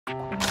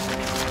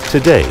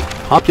Today,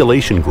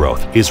 population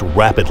growth is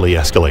rapidly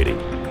escalating.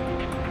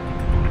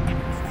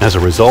 As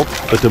a result,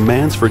 the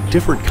demands for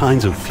different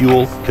kinds of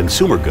fuel,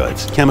 consumer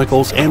goods,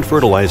 chemicals, and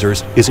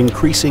fertilizers is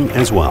increasing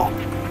as well.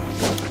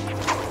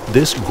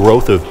 This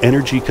growth of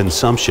energy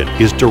consumption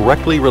is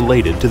directly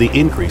related to the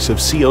increase of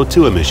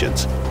CO2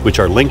 emissions, which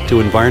are linked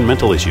to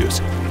environmental issues,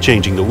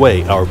 changing the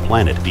way our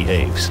planet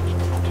behaves.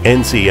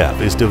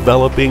 NCF is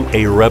developing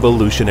a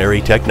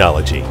revolutionary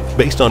technology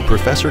based on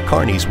Professor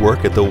Carney's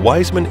work at the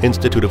Weizmann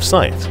Institute of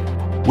Science,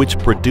 which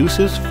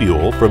produces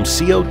fuel from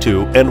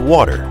CO2 and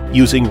water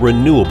using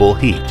renewable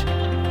heat.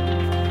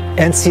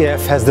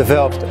 NCF has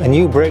developed a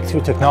new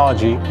breakthrough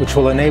technology which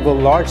will enable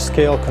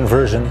large-scale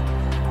conversion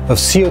of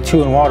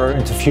CO2 and water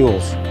into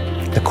fuels.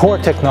 The core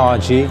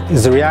technology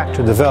is the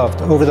reactor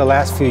developed over the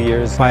last few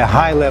years by a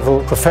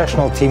high-level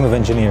professional team of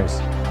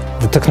engineers.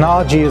 The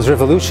technology is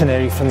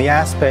revolutionary from the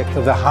aspect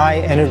of the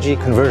high energy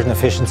conversion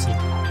efficiency.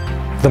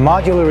 The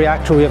modular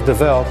reactor we have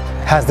developed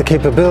has the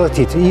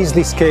capability to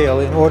easily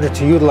scale in order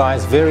to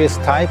utilize various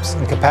types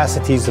and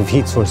capacities of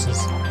heat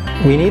sources.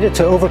 We needed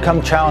to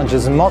overcome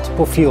challenges in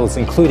multiple fields,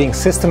 including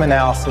system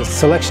analysis,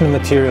 selection of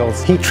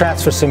materials, heat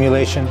transfer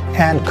simulation,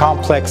 and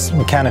complex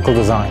mechanical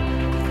design.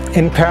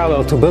 In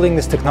parallel to building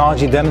this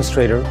technology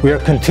demonstrator, we are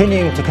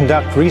continuing to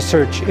conduct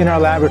research in our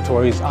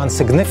laboratories on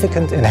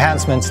significant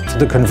enhancements to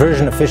the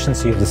conversion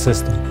efficiency of the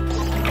system.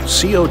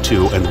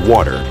 CO2 and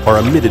water are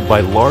emitted by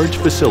large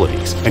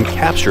facilities and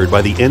captured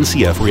by the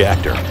NCF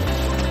reactor.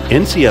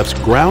 NCF's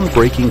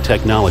groundbreaking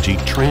technology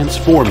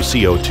transforms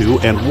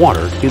CO2 and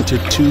water into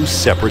two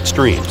separate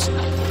streams.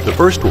 The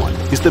first one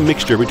is the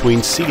mixture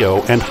between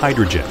CO and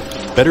hydrogen,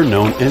 better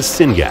known as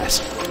syngas,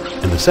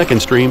 and the second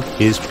stream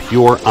is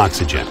pure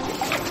oxygen.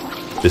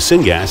 The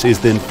syngas is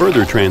then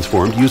further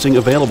transformed using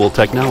available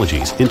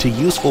technologies into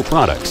useful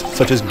products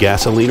such as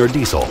gasoline or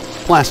diesel,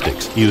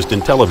 plastics used in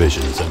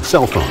televisions and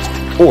cell phones,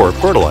 or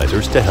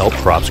fertilizers to help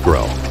crops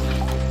grow.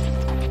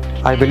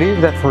 I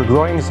believe that for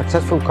growing a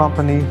successful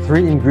company,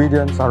 three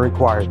ingredients are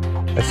required: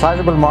 a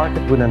sizable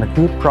market with an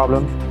acute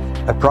problem,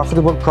 a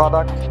profitable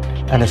product,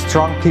 and a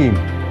strong team,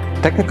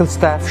 technical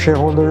staff,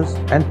 shareholders,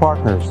 and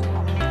partners.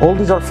 All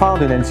these are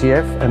found in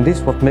NCF, and this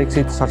is what makes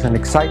it such an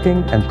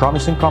exciting and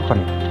promising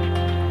company.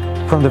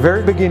 From the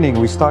very beginning,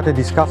 we started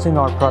discussing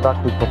our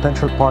product with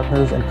potential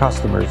partners and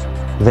customers.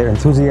 Their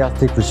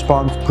enthusiastic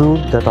response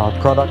proved that our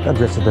product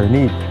addresses their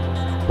need.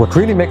 What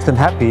really makes them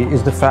happy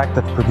is the fact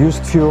that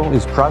produced fuel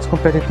is price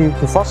competitive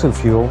to fossil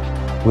fuel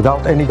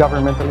without any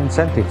governmental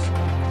incentives,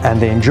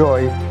 and they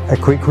enjoy a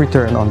quick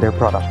return on their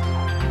product.